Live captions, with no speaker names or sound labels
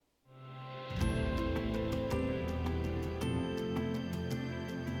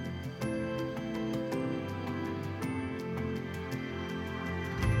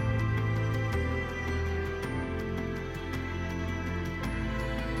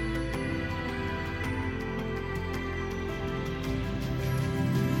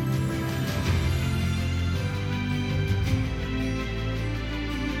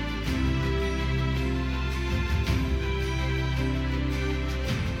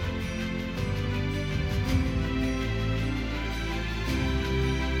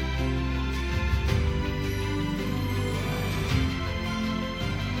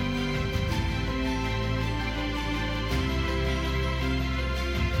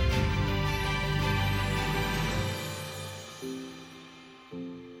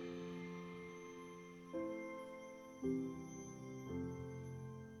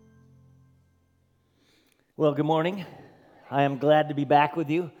Well, good morning. I am glad to be back with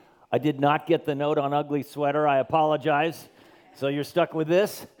you. I did not get the note on ugly sweater. I apologize. So you're stuck with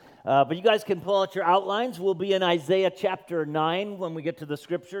this. But you guys can pull out your outlines. We'll be in Isaiah chapter 9 when we get to the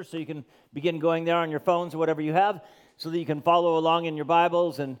scripture, so you can begin going there on your phones or whatever you have, so that you can follow along in your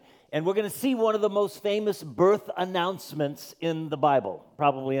Bibles. And we're going to see one of the most famous birth announcements in the Bible,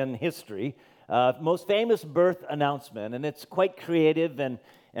 probably in history. Most famous birth announcement, and it's quite creative and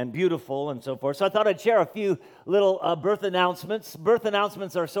beautiful and so forth. So I thought I'd share a few little birth announcements. Birth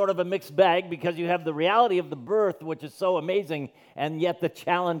announcements are sort of a mixed bag because you have the reality of the birth, which is so amazing, and yet the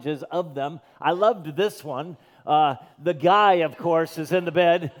challenges of them. I loved this one. The guy, of course, is in the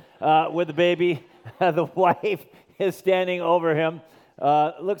bed with the baby. The wife is standing over him.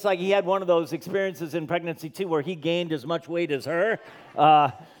 Looks like he had one of those experiences in pregnancy too, where he gained as much weight as her.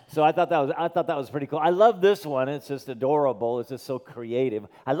 So I thought that was pretty cool. I love this one. It's just adorable. It's just so creative.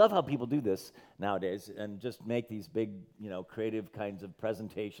 I love how people do this nowadays and just make these big, creative kinds of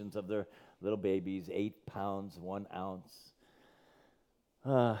presentations of their little babies, 8 pounds, 1 ounce.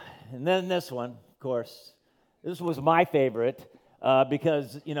 And then this one, of course, this was my favorite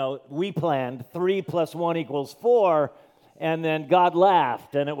because, we planned 3 + 1 = 4, and then God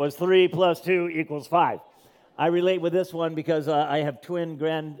laughed, and it was 3 + 2 = 5. I relate with this one because I have twin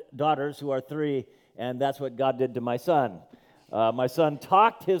granddaughters who are 3, and that's what God did to my son. My son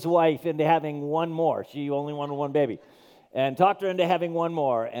talked his wife into having one more. She only wanted one baby. And talked her into having one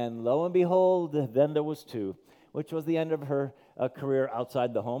more. And lo and behold, then there was 2, which was the end of her career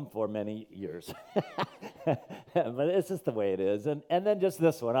outside the home for many years. But it's just the way it is. And then just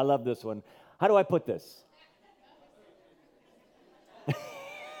this one. I love this one. How do I put this?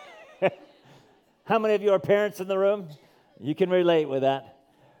 How many of you are parents in the room? You can relate with that.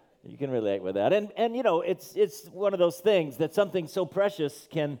 You can relate with that. And it's one of those things that something so precious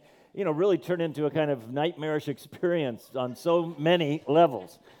can, really turn into a kind of nightmarish experience on so many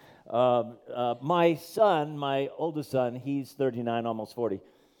levels. My son, my oldest son, he's 39, almost 40.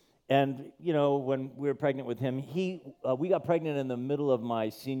 And, when we were pregnant with him, we got pregnant in the middle of my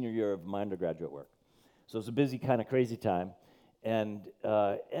senior year of my undergraduate work. So it was a busy, kind of crazy time. And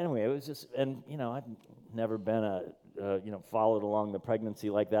anyway, it was just, and I'd never been followed along the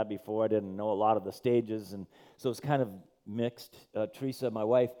pregnancy like that before. I didn't know a lot of the stages, and so it was kind of mixed. Teresa, my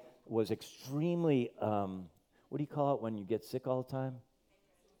wife, was extremely, what do you call it when you get sick all the time?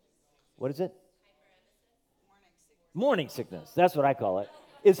 What is it? Morning sickness. That's what I call it.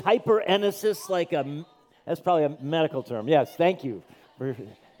 Is hyperemesis that's probably a medical term. Yes, thank you for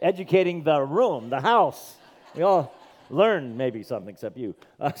educating the room, the house. We all learn maybe something, except you.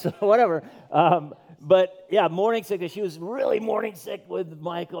 So whatever. But yeah, morning sickness. She was really morning sick with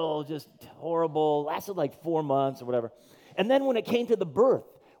Michael, just horrible. Lasted like 4 months or whatever. And then when it came to the birth,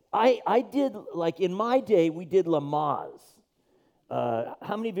 I did, in my day, we did Lamaze.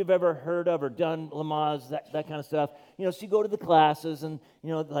 How many of you have ever heard of or done Lamaze, that kind of stuff? So you go to the classes and,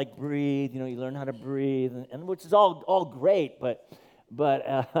 breathe, you learn how to breathe, and which is all great. But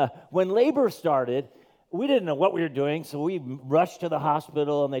when labor started, we didn't know what we were doing, so we rushed to the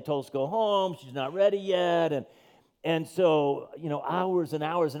hospital, and they told us to go home. She's not ready yet, and so hours and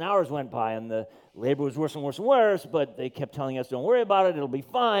hours and hours went by, and the labor was worse and worse and worse. But they kept telling us, "Don't worry about it; it'll be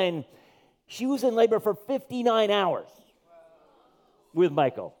fine." She was in labor for 59 hours with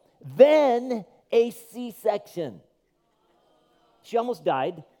Michael. Then a C-section. She almost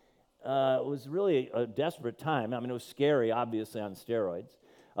died. It was really a desperate time. I mean, it was scary, obviously, on steroids.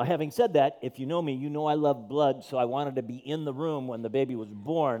 Having said that, if you know me, you know I love blood, so I wanted to be in the room when the baby was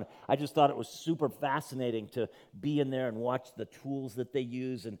born. I just thought it was super fascinating to be in there and watch the tools that they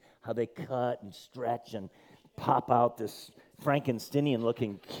use and how they cut and stretch and pop out this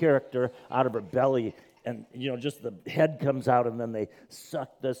Frankensteinian-looking character out of her belly. And, just the head comes out, and then they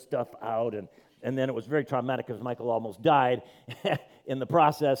suck this stuff out. And then it was very traumatic because Michael almost died in the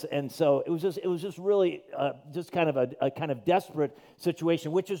process. And so it was just really just kind of a kind of desperate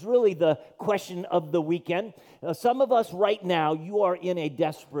situation, which is really the question of the weekend. Some of us right now, you are in a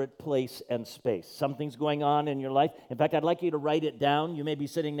desperate place and space. Something's going on in your life. In fact, I'd like you to write it down. You may be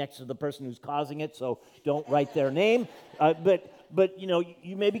sitting next to the person who's causing it, so don't write their name. But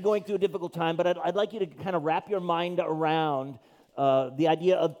you may be going through a difficult time, but I'd like you to kind of wrap your mind around the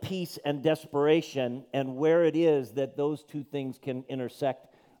idea of peace and desperation and where it is that those two things can intersect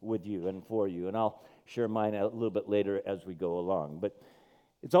with you and for you. And I'll share mine a little bit later as we go along. But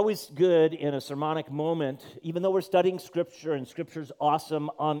it's always good in a sermonic moment, even though we're studying Scripture and Scripture's awesome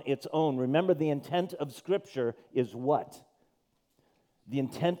on its own. Remember, the intent of Scripture is what? The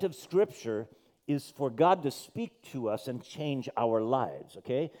intent of Scripture is for God to speak to us and change our lives,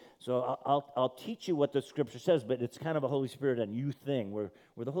 okay? So I'll teach you what the Scripture says, but it's kind of a Holy Spirit and you thing where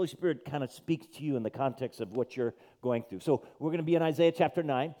the Holy Spirit kind of speaks to you in the context of what you're going through. So we're going to be in Isaiah chapter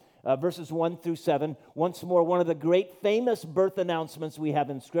 9, verses 1 through 7. Once more, one of the great famous birth announcements we have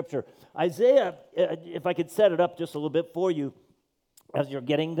in Scripture. Isaiah, if I could set it up just a little bit for you, as you're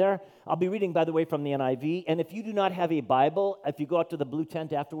getting there, I'll be reading, by the way, from the NIV. And if you do not have a Bible, if you go out to the blue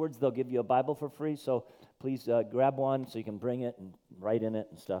tent afterwards, they'll give you a Bible for free. So please grab one so you can bring it and write in it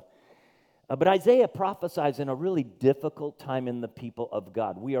and stuff. But Isaiah prophesies in a really difficult time in the people of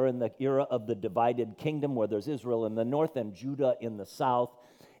God. We are in the era of the divided kingdom where there's Israel in the north and Judah in the south.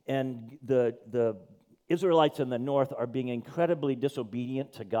 And the Israelites in the north are being incredibly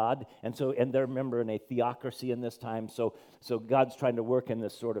disobedient to God, and they're, remember, in a theocracy in this time, so God's trying to work in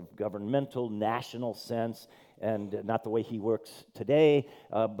this sort of governmental, national sense, and not the way he works today,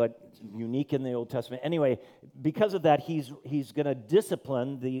 but unique in the Old Testament. Anyway, because of that, he's going to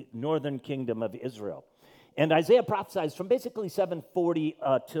discipline the northern kingdom of Israel. And Isaiah prophesies from basically 740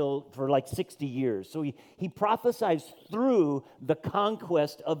 for like 60 years. So he prophesies through the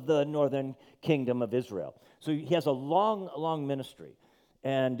conquest of the northern kingdom of Israel. So he has a long, long ministry.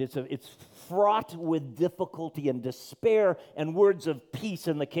 And it's fraught with difficulty and despair and words of peace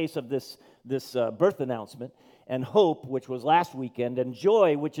in the case of this birth announcement, and hope, which was last weekend, and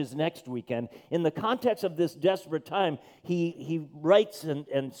joy, which is next weekend. In the context of this desperate time, he writes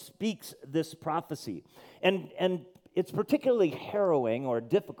and speaks this prophecy. And it's particularly harrowing or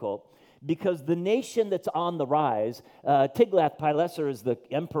difficult because the nation that's on the rise, Tiglath-Pileser is the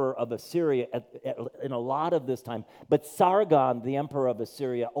emperor of Assyria in a lot of this time, but Sargon, the emperor of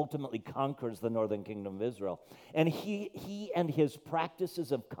Assyria, ultimately conquers the northern kingdom of Israel. And he and his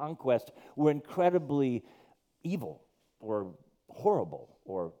practices of conquest were incredibly evil or horrible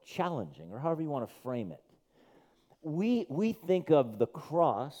or challenging, or however you want to frame it. We think of the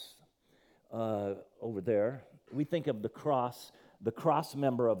cross over there. We think of the cross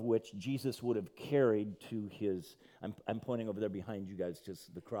member of which Jesus would have carried to his, I'm pointing over there behind you guys,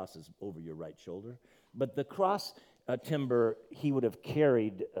 just the cross is over your right shoulder. But the cross timber he would have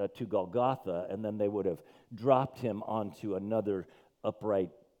carried to Golgotha, and then they would have dropped him onto another upright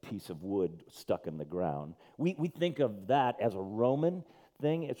piece of wood stuck in the ground. We think of that as a Roman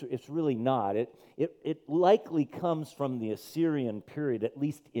thing. It's really not. It likely comes from the Assyrian period, at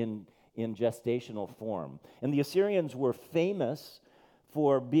least in gestational form. And the Assyrians were famous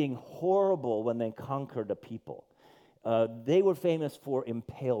for being horrible when they conquered a people. They were famous for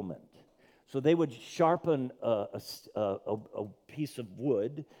impalement. So they would sharpen a piece of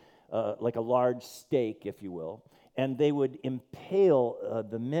wood, like a large stake, if you will, and they would impale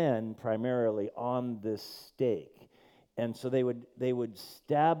the men primarily on this stake. And so they would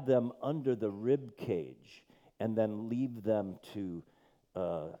stab them under the rib cage and then leave them to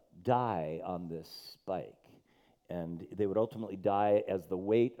die on this spike. And they would ultimately die as the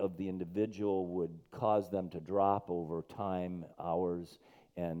weight of the individual would cause them to drop over time, hours,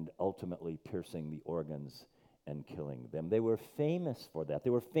 and ultimately piercing the organs and killing them. They were famous for that. They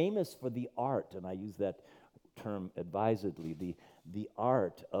were famous for the art, and I use that term advisedly, the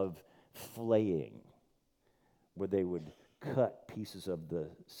art of flaying, where they would cut pieces of the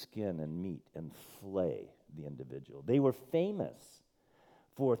skin and meat and flay the individual. They were famous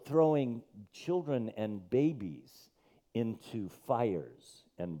for throwing children and babies into fires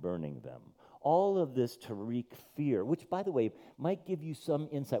and burning them. All of this to wreak fear, which, by the way, might give you some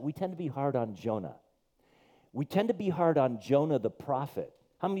insight. We tend to be hard on Jonah. We tend to be hard on Jonah the prophet.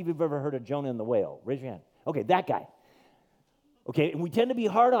 How many of you have ever heard of Jonah and the whale? Raise your hand. Okay, that guy. Okay, and we tend to be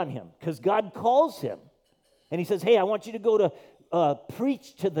hard on him because God calls him. And he says, hey, I want you to go to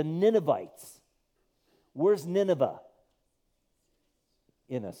preach to the Ninevites. Where's Nineveh?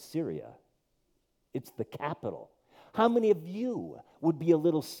 In Assyria. It's the capital. How many of you would be a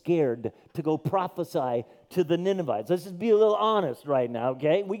little scared to go prophesy to the Ninevites? Let's just be a little honest right now,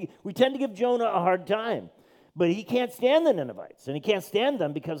 okay? We tend to give Jonah a hard time, but he can't stand the Ninevites, and he can't stand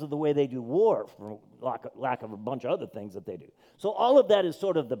them because of the way they do war, for lack of a bunch of other things that they do. So all of that is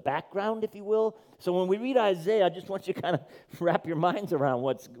sort of the background, if you will. So when we read Isaiah, I just want you to kind of wrap your minds around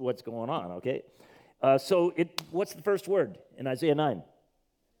what's going on, okay? What's the first word in Isaiah 9?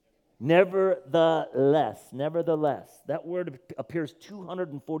 Nevertheless. That word appears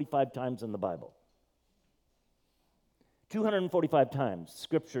 245 times in the Bible. 245 times,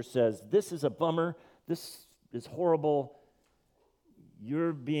 Scripture says, this is a bummer, this is horrible,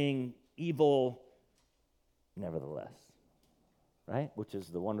 you're being evil, nevertheless. Right? Which is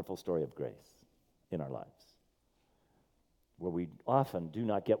the wonderful story of grace in our lives, where we often do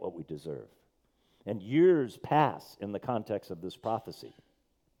not get what we deserve. And years pass in the context of this prophecy.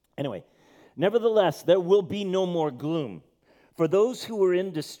 Anyway, nevertheless, there will be no more gloom for those who were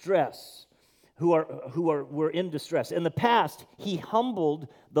in distress, were in distress. In the past, he humbled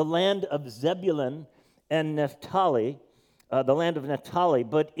the land of Zebulun and Naphtali,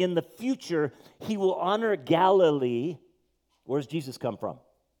 but in the future, he will honor Galilee. Where's Jesus come from?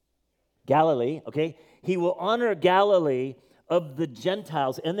 Galilee, okay? He will honor Galilee of the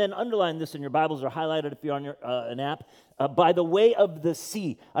Gentiles, and then underline this in your Bibles or highlight it if you're on an app, by the way of the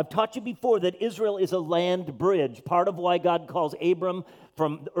sea. I've taught you before that Israel is a land bridge. Part of why God calls Abram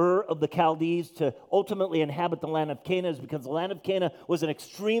from Ur of the Chaldees to ultimately inhabit the land of Canaan is because the land of Canaan was an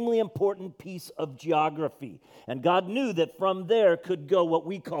extremely important piece of geography. And God knew that from there could go what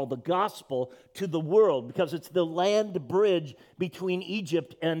we call the gospel to the world, because it's the land bridge between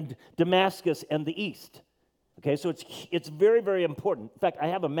Egypt and Damascus and the east. Okay, so it's very, very important. In fact, I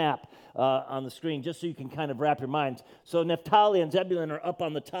have a map on the screen just so you can kind of wrap your minds. So Naphtali and Zebulun are up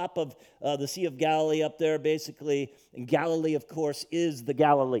on the top of the Sea of Galilee up there, basically. And Galilee, of course, is the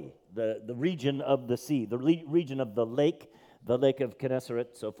Galilee, the region of the sea, the region of the lake of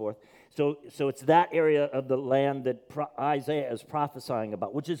Gennesaret, so forth. So it's that area of the land that Isaiah is prophesying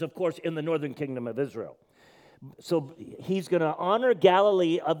about, which is, of course, in the northern kingdom of Israel. So he's going to honor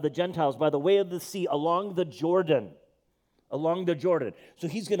Galilee of the Gentiles by the way of the sea along the Jordan. So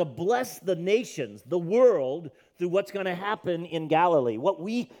he's going to bless the nations, the world, through what's going to happen in Galilee, what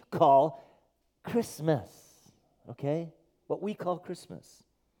we call Christmas, okay? What we call Christmas.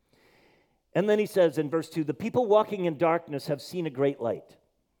 And then he says in verse 2, the people walking in darkness have seen a great light.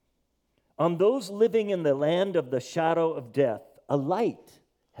 On those living in the land of the shadow of death, a light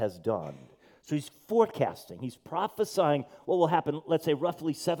has dawned. So he's forecasting, he's prophesying what will happen, let's say,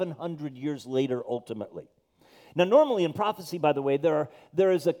 roughly 700 years later, ultimately. Now, normally in prophecy, by the way, there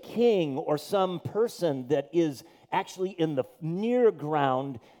is a king or some person that is actually in the near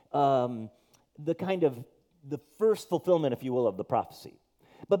ground, the first fulfillment, if you will, of the prophecy.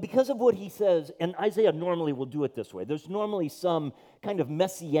 But because of what he says, and Isaiah normally will do it this way, there's normally some kind of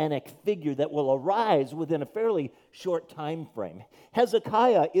messianic figure that will arise within a fairly short time frame.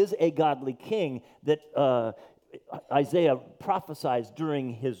 Hezekiah is a godly king that Isaiah prophesies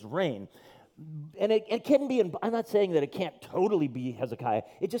during his reign. And it can be, I'm not saying that it can't totally be Hezekiah,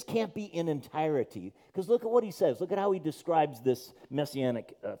 it just can't be in entirety. Because look at what he says, look at how he describes this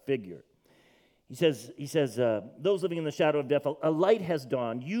messianic figure. He says, those living in the shadow of death, a light has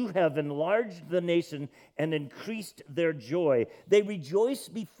dawned. You have enlarged the nation and increased their joy. They rejoice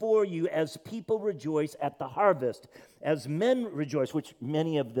before you as people rejoice at the harvest, as men rejoice, which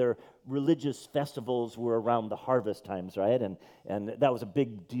many of their religious festivals were around the harvest times, right? And that was a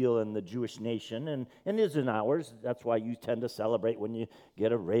big deal in the Jewish nation, and is in ours. That's why you tend to celebrate when you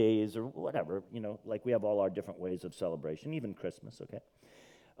get a raise or whatever, like we have all our different ways of celebration, even Christmas, okay?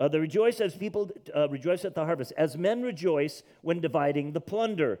 They rejoice as people rejoice at the harvest, as men rejoice when dividing the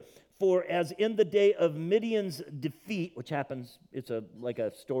plunder. For as in the day of Midian's defeat, which happens, it's like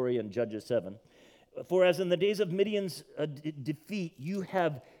a story in Judges 7. For as in the days of Midian's defeat, you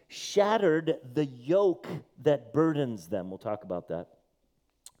have shattered the yoke that burdens them. We'll talk about that.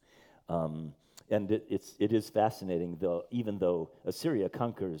 And it is fascinating, though, even though Assyria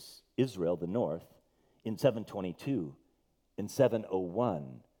conquers Israel, the north, in 722, in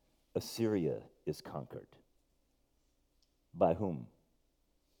 701, Assyria is conquered. By whom?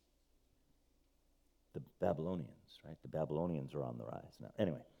 The Babylonians, right? The Babylonians are on the rise now.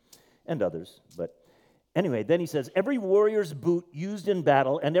 Anyway, and others, but anyway, then he says, every warrior's boot used in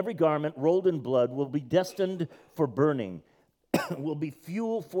battle and every garment rolled in blood will be destined for burning, will be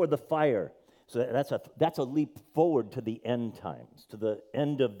fuel for the fire. So that's a leap forward to the end times, to the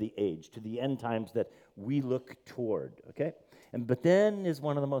end of the age, to the end times that we look toward, okay? But then is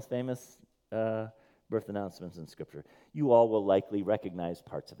one of the most famous birth announcements in Scripture. You all will likely recognize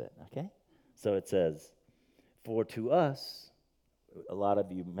parts of it, okay? So it says, for to us, a lot of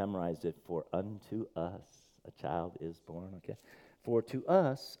you memorized it, for unto us a child is born, okay? For to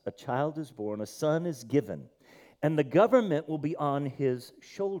us a child is born, a son is given, and the government will be on his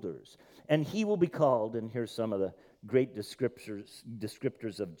shoulders. And he will be called, and here's some of the great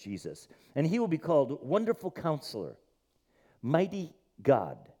descriptors of Jesus. And he will be called Wonderful Counselor, Mighty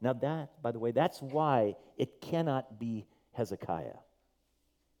God. Now that, by the way, that's why it cannot be Hezekiah.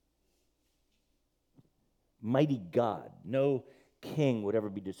 Mighty God. No king would ever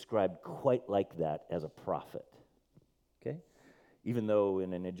be described quite like that as a prophet. Okay? Even though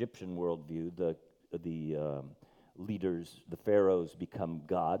in an Egyptian worldview, the leaders, the pharaohs, become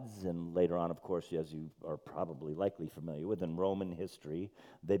gods, and later on, of course, as you are probably likely familiar with, in Roman history,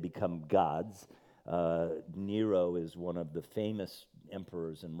 they become gods. Nero is one of the famous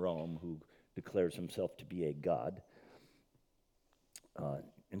emperors in Rome who declares himself to be a god.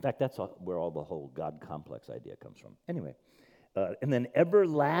 In fact, that's where all the whole God complex idea comes from. Anyway, and then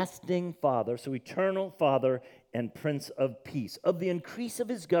everlasting Father, so eternal Father and Prince of Peace. Of the increase of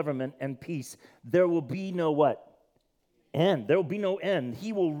his government and peace, there will be no what? End. There will be no end.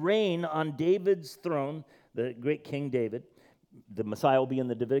 He will reign on David's throne, the great King David. The Messiah will be in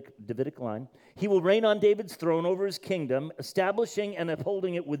the Davidic line. He will reign on David's throne over his kingdom, establishing and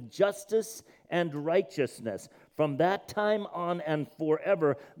upholding it with justice and righteousness. From that time on and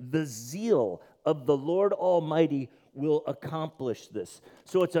forever, the zeal of the Lord Almighty will accomplish this.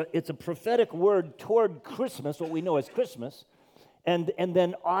 So it's a prophetic word toward Christmas, what we know as Christmas, and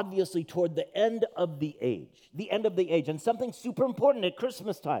then obviously toward the end of the age. The end of the age. And something super important at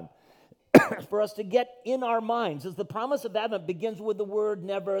Christmas time for us to get in our minds is the promise of Advent begins with the word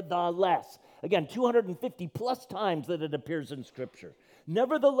nevertheless. Again, 250 plus times that it appears in Scripture.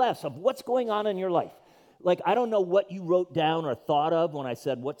 Nevertheless, of what's going on in your life. Like, I don't know what you wrote down or thought of when I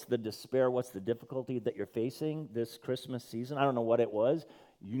said, what's the despair, what's the difficulty that you're facing this Christmas season? I don't know what it was.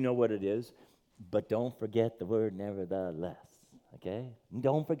 You know what it is. But don't forget the word nevertheless, okay?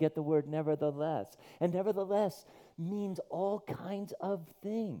 Don't forget the word nevertheless. And nevertheless means all kinds of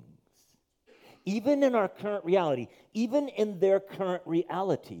things. Even in our current reality, even in their current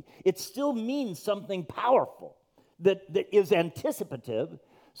reality, it still means something powerful that is anticipative.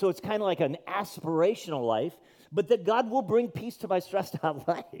 So it's kind of like an aspirational life, but that God will bring peace to my stressed out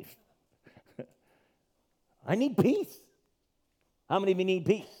life. I need peace. How many of you need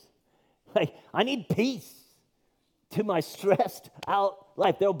peace? Like, I need peace to my stressed out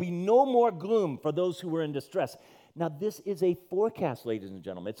life. There will be no more gloom for those who are in distress. Now, this is a forecast, ladies and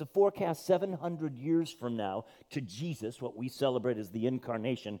gentlemen. It's a forecast 700 years from now to Jesus, what we celebrate as the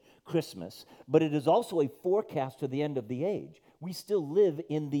Incarnation, Christmas. But it is also a forecast to the end of the age. We still live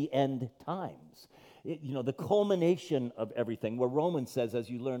in the end times. The culmination of everything, where Romans says, as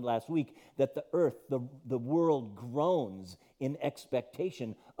you learned last week, that the earth, the world groans in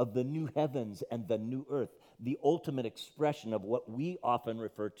expectation of the new heavens and the new earth, the ultimate expression of what we often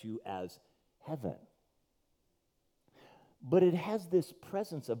refer to as heaven. But it has this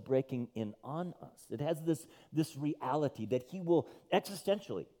presence of breaking in on us. It has this reality that he will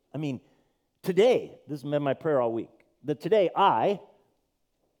existentially, today, this has been my prayer all week, that today I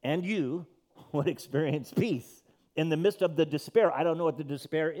and you would experience peace in the midst of the despair. I don't know what the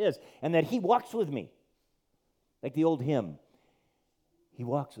despair is. And that he walks with me. Like the old hymn. He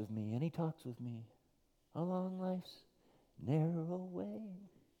walks with me and he talks with me along life's narrow way.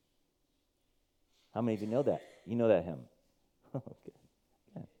 How many of you know that? You know that hymn?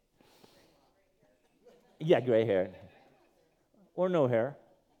 Okay. Yeah, gray hair. Or no hair.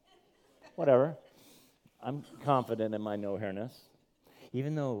 Whatever. I'm confident in my no-hairness.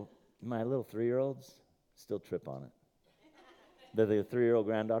 Even though my little 3-year-olds still trip on it. The 3-year-old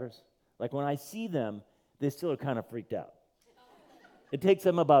granddaughters. Like when I see them, they still are kind of freaked out. It takes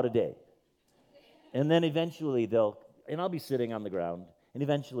them about a day. And then eventually and I'll be sitting on the ground, and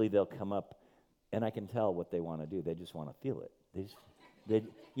eventually they'll come up, and I can tell what they want to do. They just want to feel it.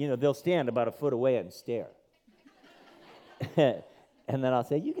 They'll stand about a foot away and stare. And then I'll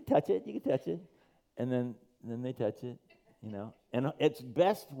say, you can touch it. And then they touch it, And it's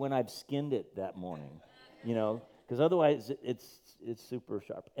best when I've skinned it that morning, because otherwise it's super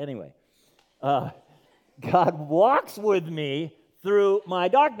sharp. Anyway, God walks with me through my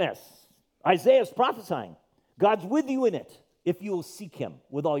darkness. Isaiah's prophesying. God's with you in it if you will seek him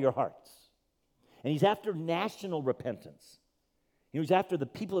with all your hearts. And he's after national repentance. He's after the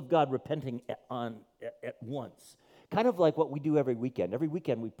people of God repenting at once. Kind of like what we do every weekend. Every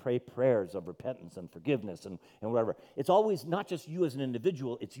weekend we pray prayers of repentance and forgiveness and whatever. It's always not just you as an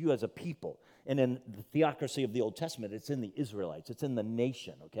individual, it's you as a people. And in the theocracy of the Old Testament, it's in the Israelites. It's in the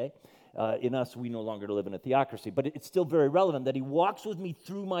nation, okay? In us, we no longer live in a theocracy. But it's still very relevant that he walks with me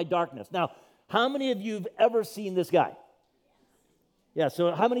through my darkness. Now, how many of you have ever seen this guy? Yeah,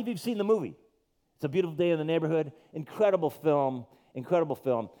 so how many of you have seen the movie? It's a Beautiful Day in the Neighborhood. Incredible film.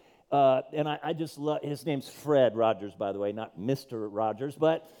 And I just love, his name's Fred Rogers, by the way, not Mr. Rogers,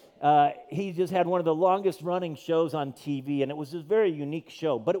 but he just had one of the longest running shows on TV, and it was a very unique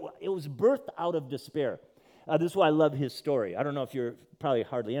show, but it was birthed out of despair. This is why I love his story. I don't know if probably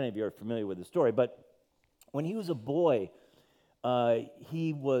hardly any of you are familiar with his story, but when he was a boy,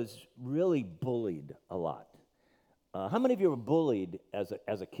 he was really bullied a lot. How many of you were bullied as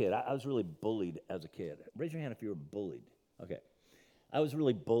a kid? I was really bullied as a kid. Raise your hand if you were bullied. Okay. I was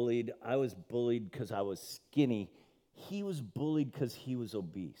really bullied. I was bullied because I was skinny. He was bullied because he was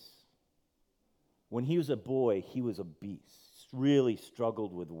obese. When he was a boy, he was a beast, really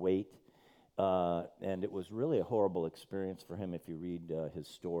struggled with weight, and it was really a horrible experience for him if you read his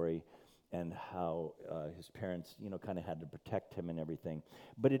story and how his parents, kind of had to protect him and everything.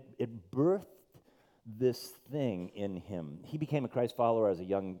 But it birthed this thing in him. He became a Christ follower as a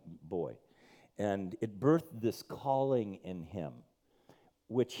young boy, and it birthed this calling in him,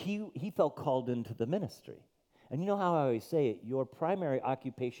 which he felt called into the ministry. And you know how I always say it, your primary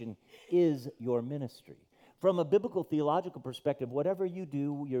occupation is your ministry. From a biblical theological perspective, whatever you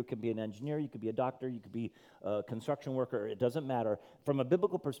do, you could be an engineer, you could be a doctor, you could be a construction worker, it doesn't matter. From a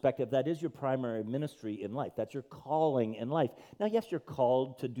biblical perspective, that is your primary ministry in life. That's your calling in life. Now, yes, you're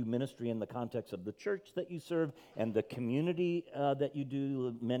called to do ministry in the context of the church that you serve and the community that you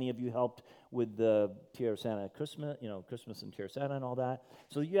do. Many of you helped with the Tierra Santa Christmas, Christmas and Tierra Santa and all that.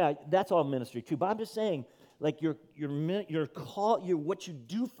 So yeah, that's all ministry too. But I'm just saying, like your call, what you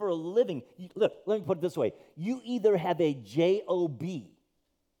do for a living. Look, let me put it this way: you either have a job,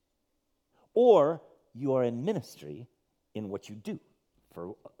 or you are in ministry in what you do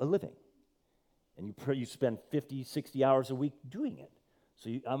for a living, and you spend 50, 60 hours a week doing it.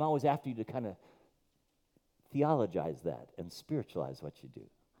 So I'm always after you to kind of theologize that and spiritualize what you do,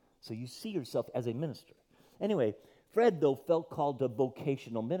 so you see yourself as a minister. Anyway, Fred though felt called to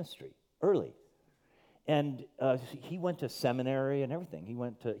vocational ministry early. And he went to seminary and everything. He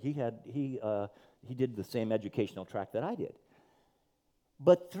did the same educational track that I did.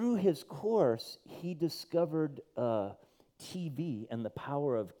 But through his course, he discovered TV and the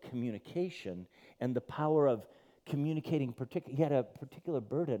power of communication and the power of communicating. He had a particular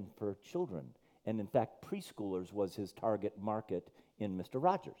burden for children, and in fact, preschoolers was his target market in Mr.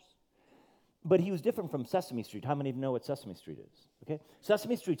 Rogers. But he was different from Sesame Street. How many of you know what Sesame Street is? Okay,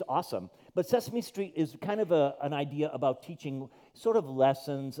 Sesame Street's awesome, but Sesame Street is kind of an idea about teaching sort of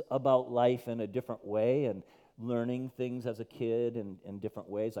lessons about life in a different way and learning things as a kid in different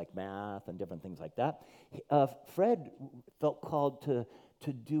ways, like math and different things like that. Fred felt called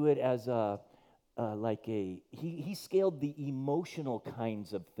to do it as he scaled the emotional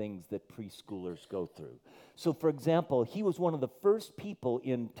kinds of things that preschoolers go through. So, for example, he was one of the first people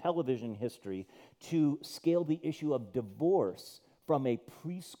in television history to scale the issue of divorce from a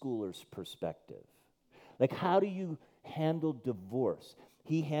preschooler's perspective. Like, how do you handle divorce?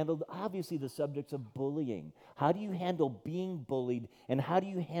 He handled, obviously, the subjects of bullying. How do you handle being bullied, and how do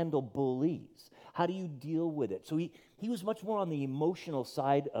you handle bullies? How do you deal with it? So he was much more on the emotional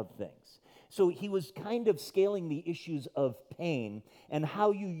side of things. So he was kind of scaling the issues of pain and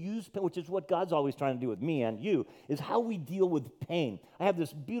how you use pain, which is what God's always trying to do with me and you, is how we deal with pain. I have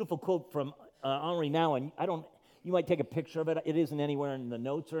this beautiful quote from Henri Nouwen. You might take a picture of it. It isn't anywhere in the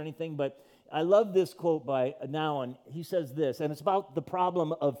notes or anything, but I love this quote by Nouwen. He says this, and it's about the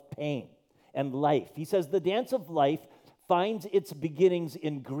problem of pain and life. He says, "The dance of life finds its beginnings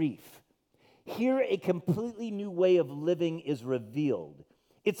in grief. Here a completely new way of living is revealed.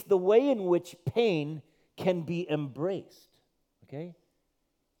 It's the way in which pain can be embraced." Okay?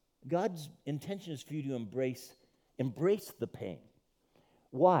 God's intention is for you to embrace the pain.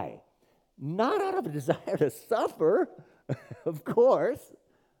 Why? Not out of a desire to suffer, of course.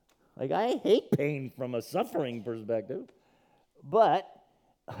 Like, I hate pain from a suffering perspective, but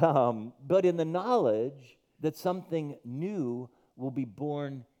in the knowledge that something new will be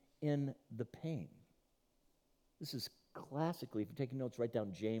born in the pain. This is classically, if you're taking notes, write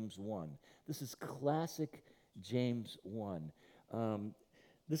down James 1. This is classic James 1.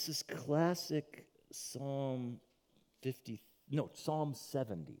 This is classic Psalm 70.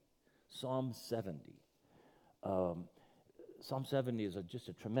 Psalm 70. Psalm 70 is just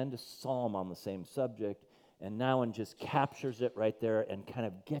a tremendous psalm on the same subject, and Nouwen just captures it right there and kind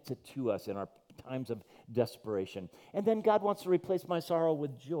of gets it to us in our times of desperation. And then God wants to replace my sorrow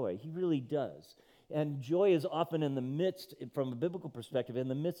with joy. He really does. And joy is often in the midst, from a biblical perspective, in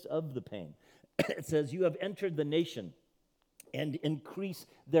the midst of the pain. It says, "You have entered the nation and increase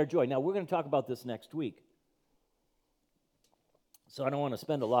their joy." Now, we're going to talk about this next week, so I don't want to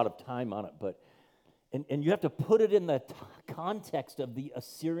spend a lot of time on it, but and you have to put it in the context of the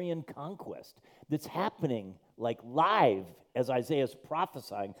Assyrian conquest that's happening like live as Isaiah's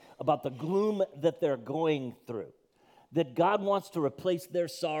prophesying about the gloom that they're going through. That God wants to replace their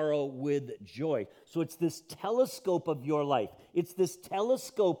sorrow with joy. So it's this telescope of your life. It's this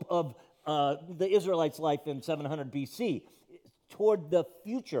telescope of the Israelites' life in 700 BC toward the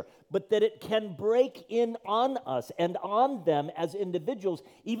future, but that it can break in on us and on them as individuals,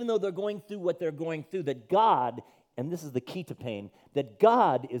 even though they're going through what they're going through, that God, and this is the key to pain, that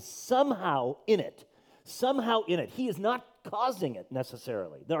God is somehow in it somehow in it. He is not causing it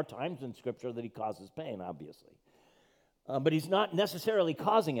necessarily. There are times in Scripture that he causes pain, obviously. But he's not necessarily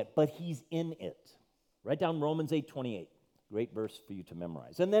causing it, but he's in it. Write down Romans 8:28. Great verse for you to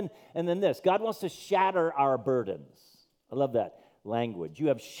memorize. And then this. God wants to shatter our burdens. I love that language. You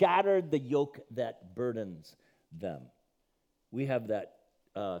have shattered the yoke that burdens them. We have that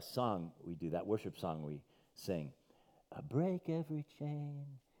song we do, that worship song we sing. Break every chain,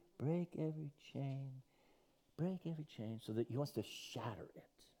 break every chain, break every chain. So that he wants to shatter it.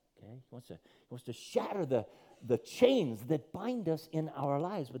 Okay? He wants to shatter the chains that bind us in our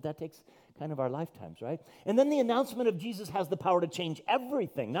lives, but that takes kind of our lifetimes, right? And then the announcement of Jesus has the power to change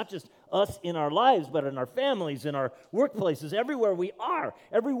everything, not just us in our lives, but in our families, in our workplaces, everywhere we are,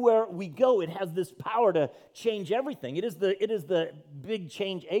 everywhere we go. It has this power to change everything. It is the big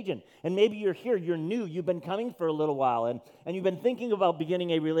change agent. And maybe you're here, you're new, you've been coming for a little while, and you've been thinking about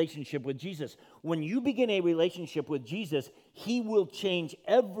beginning a relationship with Jesus. When you begin a relationship with Jesus, he will change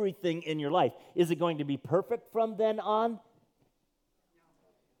everything in your life. Is it going to be perfect from then on?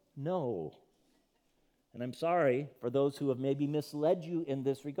 No. And I'm sorry for those who have maybe misled you in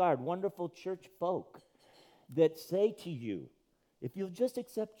this regard. Wonderful church folk that say to you, if you'll just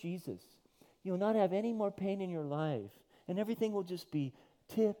accept Jesus, you'll not have any more pain in your life, and everything will just be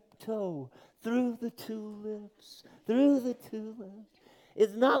tiptoe through the tulips, through the tulips.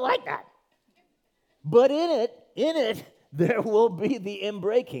 It's not like that. But in it, there will be the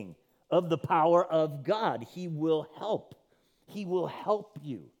inbreaking of the power of God. He will help. He will help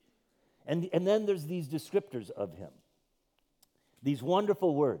you. And then there's these descriptors of him. These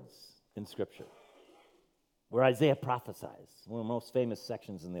wonderful words in Scripture where Isaiah prophesies, one of the most famous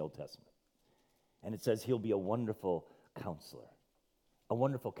sections in the Old Testament. And it says he'll be a wonderful counselor. A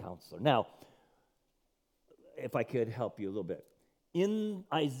wonderful counselor. Now, if I could help you a little bit. In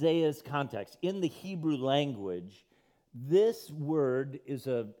Isaiah's context, in the Hebrew language, this word it's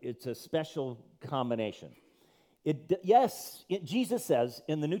a special combination. Jesus says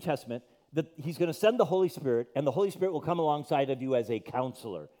in the New Testament that he's going to send the Holy Spirit, and the Holy Spirit will come alongside of you as a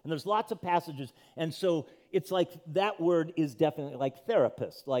counselor. And there's lots of passages, and so it's like that word is definitely like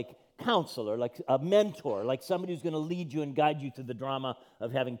therapist, like counselor, like a mentor, like somebody who's going to lead you and guide you through the drama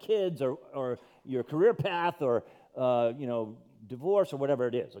of having kids or your career path or divorce or whatever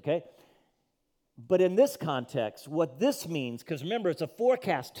it is, okay? But in this context, what this means, because remember, it's a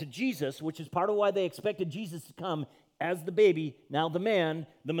forecast to Jesus, which is part of why they expected Jesus to come as the baby, now the man,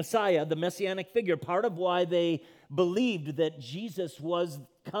 the Messiah, the messianic figure. Part of why they believed that Jesus was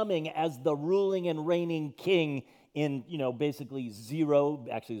coming as the ruling and reigning king in, basically zero.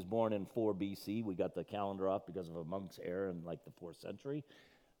 Actually, he was born in 4 BC. We got the calendar off because of a monk's error in like the 4th century.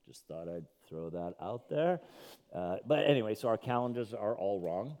 Just thought I'd throw that out there. But anyway, so our calendars are all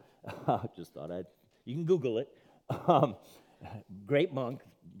wrong. Just thought you can Google it. Great monk,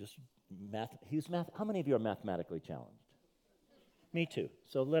 just math. How many of you are mathematically challenged? Me too.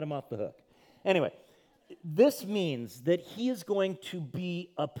 So let him off the hook. Anyway, this means that he is going to be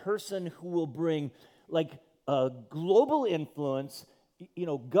a person who will bring like a global influence,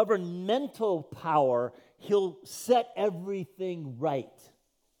 governmental power. He'll set everything right.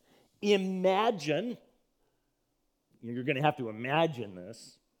 Imagine, you're going to have to imagine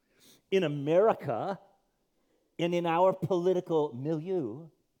this, in America and in our political milieu,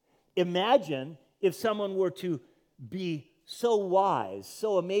 imagine if someone were to be so wise,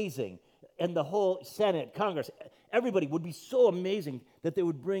 so amazing, and the whole Senate, Congress, everybody would be so amazing that they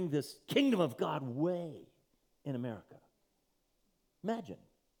would bring this kingdom of God way in America. Imagine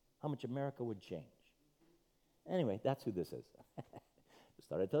how much America would change. Anyway, that's who this is. Just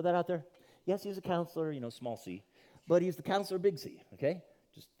thought I'd throw that out there. Yes, he's a counselor, small c, but he's the counselor big C, okay?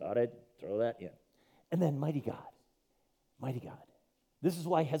 Just thought I'd throw that in. And then mighty God. Mighty God. This is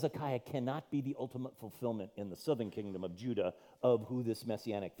why Hezekiah cannot be the ultimate fulfillment in the southern kingdom of Judah of who this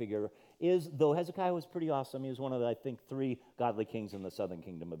messianic figure is, though Hezekiah was pretty awesome. He was one of the, I think, 3 godly kings in the southern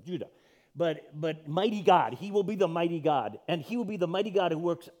kingdom of Judah. But mighty God, he will be the mighty God. And he will be the mighty God who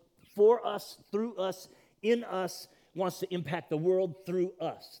works for us, through us, in us, wants to impact the world through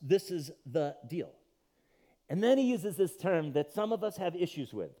us. This is the deal. And then he uses this term that some of us have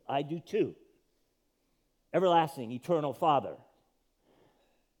issues with. I do too. Everlasting, eternal Father.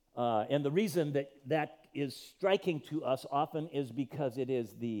 And the reason that is striking to us often is because it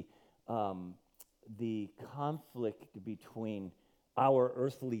is the conflict between our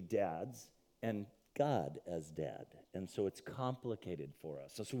earthly dads and God as dad. And so it's complicated for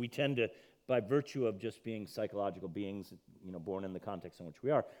us. So we tend to, by virtue of just being psychological beings, born in the context in which we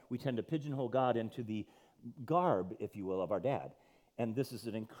are, we tend to pigeonhole God into the garb, if you will, of our dad. And this is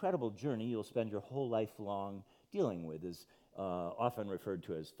an incredible journey you'll spend your whole life long dealing with, is often referred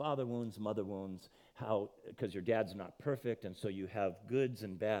to as father wounds, mother wounds, because your dad's not perfect, and so you have goods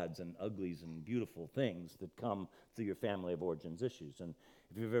and bads and uglies and beautiful things that come through your family of origins issues. And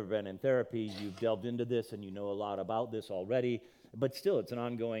if you've ever been in therapy, you've delved into this and you know a lot about this already, but still it's an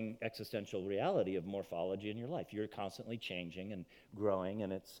ongoing existential reality of morphology in your life. You're constantly changing and growing,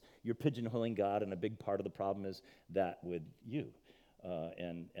 and you're pigeonholing God, and a big part of the problem is that with you.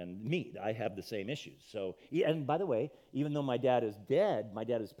 And me, I have the same issues. So, and by the way, even though my dad is dead, my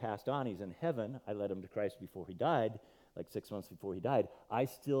dad has passed on, he's in heaven, I led him to Christ before he died, like 6 months before he died, I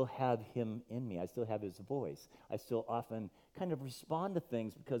still have him in me. I still have his voice. I still often kind of respond to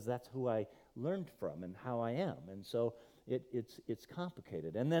things because that's who I learned from and how I am. And so it's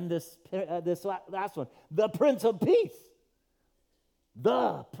complicated. And then this last one, the Prince of Peace.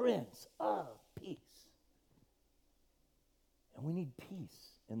 The Prince of Peace. And we need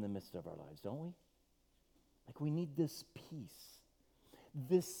peace in the midst of our lives, don't we? Like, we need this peace,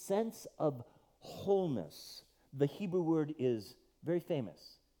 this sense of wholeness. The Hebrew word is very famous.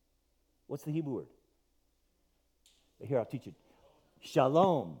 What's the Hebrew word? Here, I'll teach you.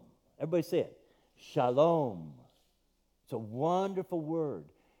 Shalom. Everybody say it. Shalom. It's a wonderful word.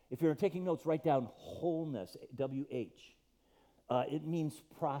 If you're taking notes, write down wholeness, W-H. It means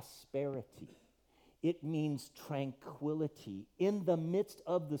prosperity. It means tranquility in the midst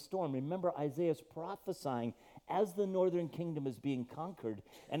of the storm. Remember, Isaiah's prophesying as the northern kingdom is being conquered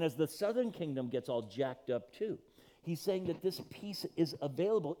and as the southern kingdom gets all jacked up too. He's saying that this peace is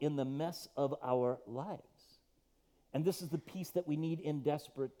available in the mess of our lives. And this is the peace that we need in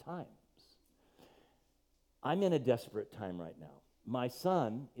desperate times. I'm in a desperate time right now. My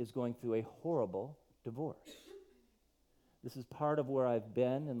son is going through a horrible divorce. This is part of where I've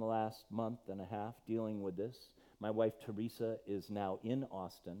been in the last month and a half dealing with this. My wife, Teresa, is now in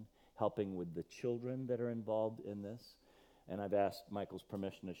Austin helping with the children that are involved in this. And I've asked Michael's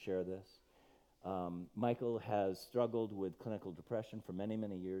permission to share this. Michael has struggled with clinical depression for many,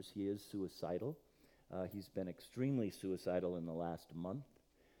 many years. He is suicidal. He's been extremely suicidal in the last month.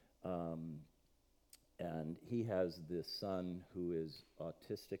 And he has this son who is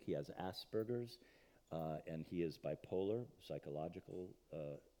autistic. He has Asperger's. And he is bipolar, psychological,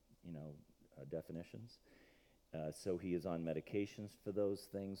 definitions. So he is on medications for those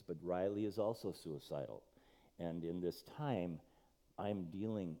things, but Riley is also suicidal. And in this time, I'm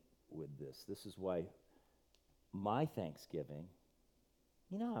dealing with this. This is why my Thanksgiving,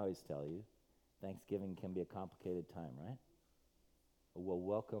 I always tell you, Thanksgiving can be a complicated time, right? Well,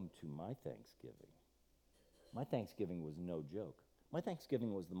 welcome to my Thanksgiving. My Thanksgiving was no joke. My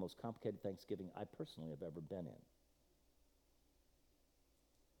Thanksgiving was the most complicated Thanksgiving I personally have ever been in.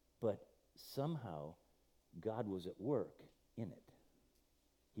 But somehow, God was at work in it.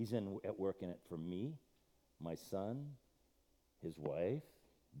 He's at work in it for me, my son, his wife,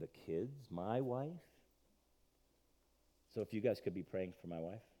 the kids, my wife. So if you guys could be praying for my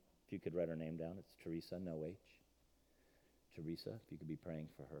wife, if you could write her name down, it's Teresa, no H. Teresa, if you could be praying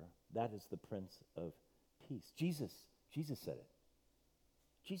for her. That is the Prince of Peace. Jesus said it.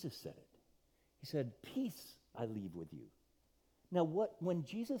 Jesus said it. He said, peace I leave with you. Now, when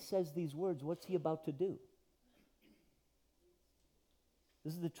Jesus says these words, what's he about to do?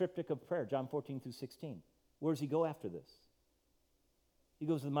 This is the triptych of prayer, John 14 through 16. Where does he go after this? He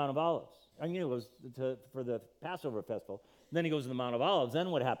goes to the Mount of Olives. And he goes for the Passover festival. Then he goes to the Mount of Olives.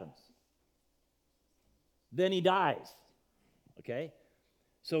 Then what happens? Then he dies. Okay?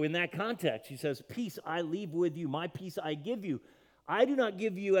 So in that context, he says, peace I leave with you, my peace I give you. I do not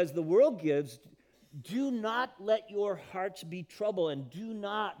give you as the world gives. Do not let your hearts be troubled, and do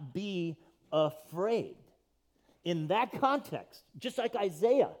not be afraid. In that context, just like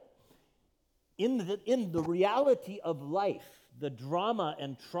Isaiah, in the reality of life, the drama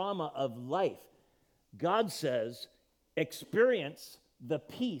and trauma of life, God says, experience the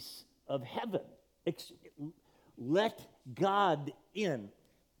peace of heaven. Let God in.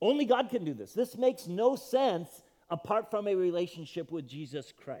 Only God can do this. This makes no sense apart from a relationship with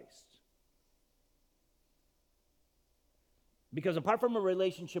Jesus Christ. Because apart from a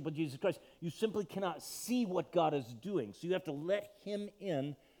relationship with Jesus Christ, you simply cannot see what God is doing. So you have to let him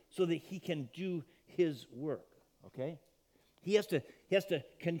in so that he can do his work, okay? He has to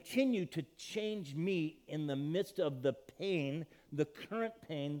continue to change me in the midst of the pain, the current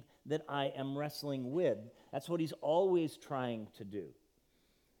pain that I am wrestling with. That's what he's always trying to do.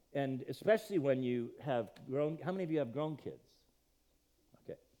 And especially when you have grown, how many of you have grown kids?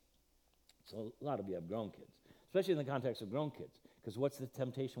 Okay. So a lot of you have grown kids, especially in the context of grown kids. Because what's the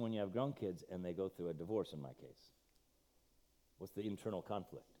temptation when you have grown kids and they go through a divorce, in my case? What's the internal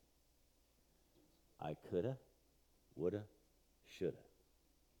conflict? I coulda, woulda, shoulda.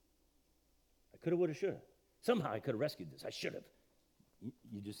 I coulda, woulda, shoulda. Somehow I could have rescued this. I should have.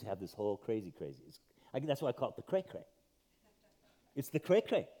 You just have this whole crazy. That's why I call it the cray-cray. It's the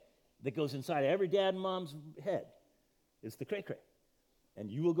cray-cray that goes inside every dad and mom's head. It's the cray-cray. And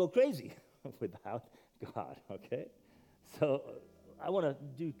you will go crazy without God, okay? So I want to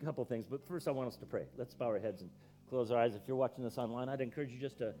do a couple things, but first I want us to pray. Let's bow our heads and close our eyes. If you're watching this online, I'd encourage you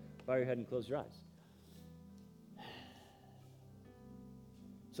just to bow your head and close your eyes.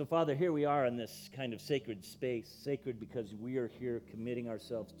 So, Father, here we are in this kind of sacred space, sacred because we are here committing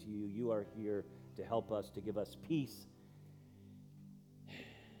ourselves to you. You are here to help us, to give us peace.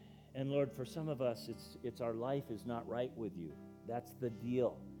 And Lord, for some of us, it's our life is not right with you. That's the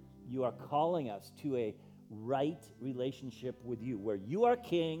deal. You are calling us to a right relationship with you, where you are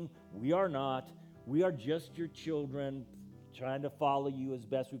king, we are not. We are just your children trying to follow you as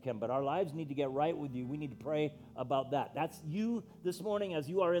best we can. But our lives need to get right with you. We need to pray about that. That's you this morning as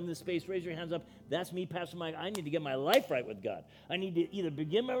you are in this space. Raise your hands up. That's me, Pastor Mike. I need to get my life right with God. I need to either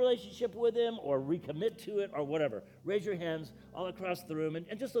begin my relationship with him or recommit to it or whatever. Raise your hands all across the room and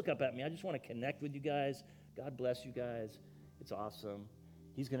just look up at me. I just want to connect with you guys. God bless you guys. It's awesome.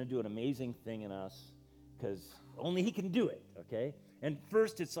 He's going to do an amazing thing in us because only he can do it, okay? And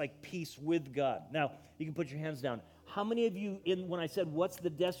first, it's like peace with God. Now, you can put your hands down. How many of you, when I said, what's the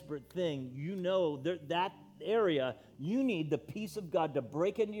desperate thing, you know that area, you need the peace of God to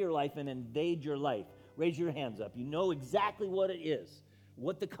break into your life and invade your life? Raise your hands up. You know exactly what it is,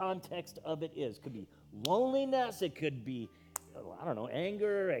 what the context of it is. It could be loneliness. It could be,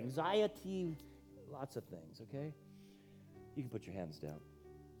 anger, anxiety, lots of things, okay? You can put your hands down.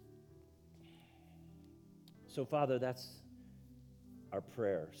 So, Father, that's our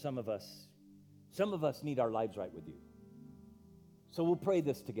prayer. Some of us need our lives right with you. So we'll pray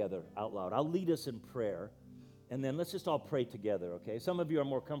this together out loud. I'll lead us in prayer, and then let's just all pray together, okay? Some of you are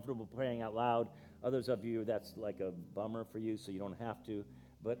more comfortable praying out loud. Others of you, that's like a bummer for you, so you don't have to.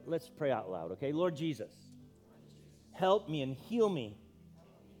 But let's pray out loud, okay? Lord Jesus, help me and heal me.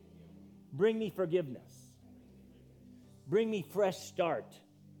 Bring me forgiveness. Bring me fresh start.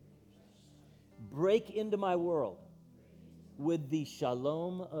 Break into my world with the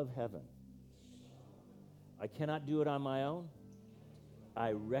shalom of heaven. I cannot do it on my own.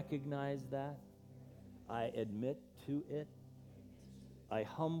 I recognize that. I admit to it. I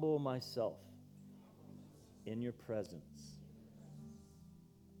humble myself in your presence.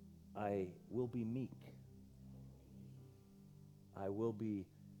 I will be meek. I will be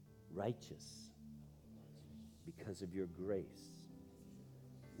righteous because of your grace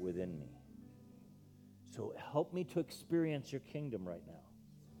within me. So help me to experience your kingdom right now,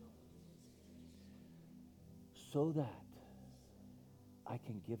 so that I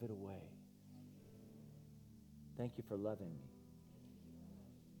can give it away. Thank you for loving me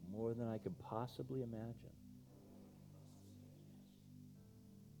more than I could possibly imagine.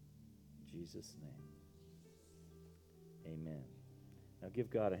 In Jesus' name, amen. Now give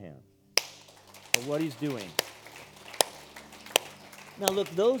God a hand for what he's doing. Now look,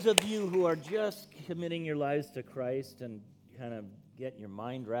 those of you who are just committing your lives to Christ and kind of getting your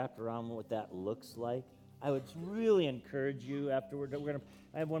mind wrapped around what that looks like, I would really encourage you afterward.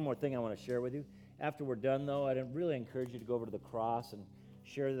 I have one more thing I want to share with you. After we're done, though, I'd really encourage you to go over to the cross and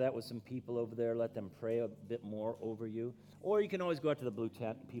share that with some people over there. Let them pray a bit more over you. Or you can always go out to the blue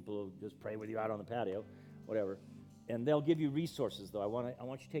tent and people will just pray with you out on the patio, whatever. And they'll give you resources, though. I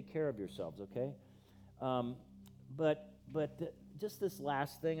want you to take care of yourselves, okay? But just this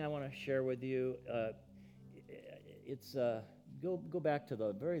last thing I want to share with you. It's go back to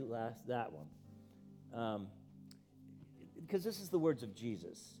the very last, that one. Because this is the words of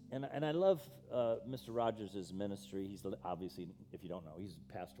Jesus. And I love Mr. Rogers' ministry. He's obviously, if you don't know, he's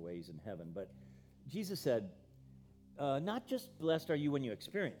passed away. He's in heaven. But Jesus said, not just blessed are you when you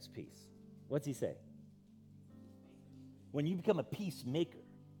experience peace. What's he say? When you become a peacemaker.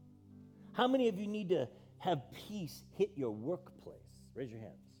 How many of you need to have peace hit your workplace? Raise your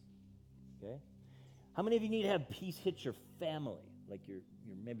hands. Okay? How many of you need to have peace hit your family? Like your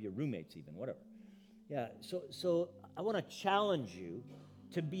maybe your roommates even, whatever. Yeah, so I want to challenge you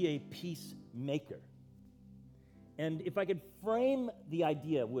to be a peacemaker. And if I could frame the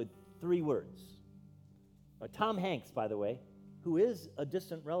idea with 3 words. Tom Hanks, by the way, who is a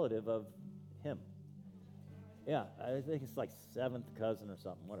distant relative of him. Yeah, I think it's like 7th cousin or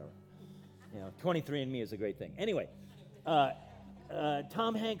something, whatever. 23andMe is a great thing. Anyway,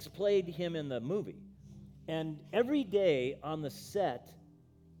 Tom Hanks played him in the movie. And every day on the set,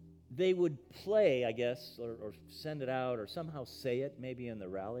 they would play, I guess, or send it out, or somehow say it, maybe in the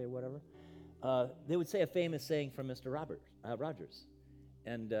rally or whatever. They would say a famous saying from Mr. Rogers.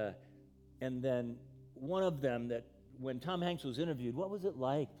 And then one of them, that when Tom Hanks was interviewed, what was it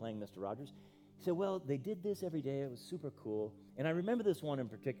like playing Mr. Rogers? He said, well, they did this every day. It was super cool. And I remember this one in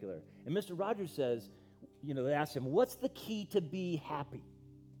particular. And Mr. Rogers says, they asked him, what's the key to be happy?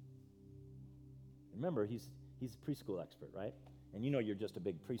 Remember, he's a preschool expert, right? And you're just a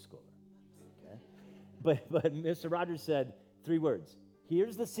big preschooler, okay? But Mr. Rogers said 3 words.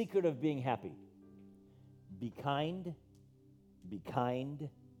 Here's the secret of being happy. Be kind, be kind,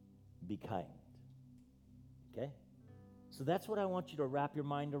 be kind. Okay? So that's what I want you to wrap your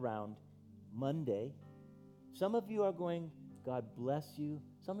mind around Monday. Some of you are going, God bless you.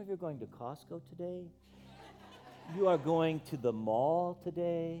 Some of you are going to Costco today. You are going to the mall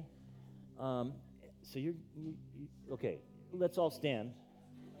today. So you're okay, let's all stand.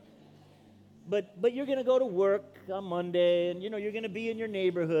 But you're going to go to work on Monday, and you're going to be in your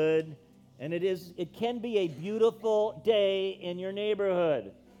neighborhood, and it can be a beautiful day in your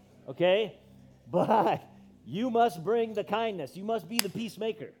neighborhood, okay? But you must bring the kindness. You must be the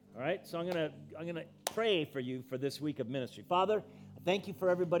peacemaker, all right? So I'm going to pray for you for this week of ministry. Father, I thank you for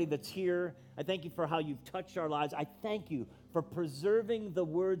everybody that's here. I thank you for how you've touched our lives. I thank you for preserving the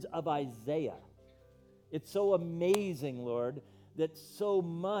words of Isaiah. It's so amazing, Lord, that so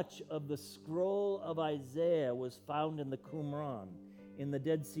much of the scroll of Isaiah was found in the Qumran, in the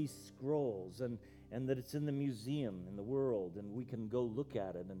Dead Sea Scrolls, and that it's in the museum in the world, and we can go look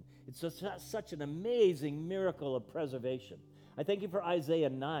at it. And it's just such an amazing miracle of preservation. I thank you for Isaiah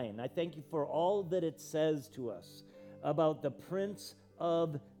 9. I thank you for all that it says to us about the Prince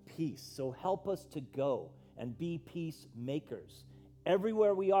of Peace. So help us to go and be peacemakers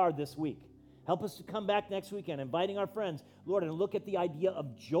everywhere we are this week. Help us to come back next weekend, inviting our friends, Lord, and look at the idea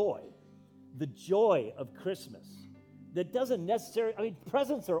of joy, the joy of Christmas. That doesn't necessarily,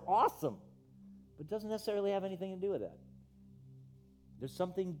 presents are awesome, but doesn't necessarily have anything to do with that. There's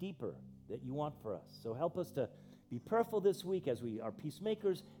something deeper that you want for us. So help us to be prayerful this week as we are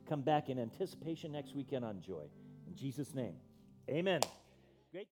peacemakers, come back in anticipation next weekend on joy. In Jesus' name, amen.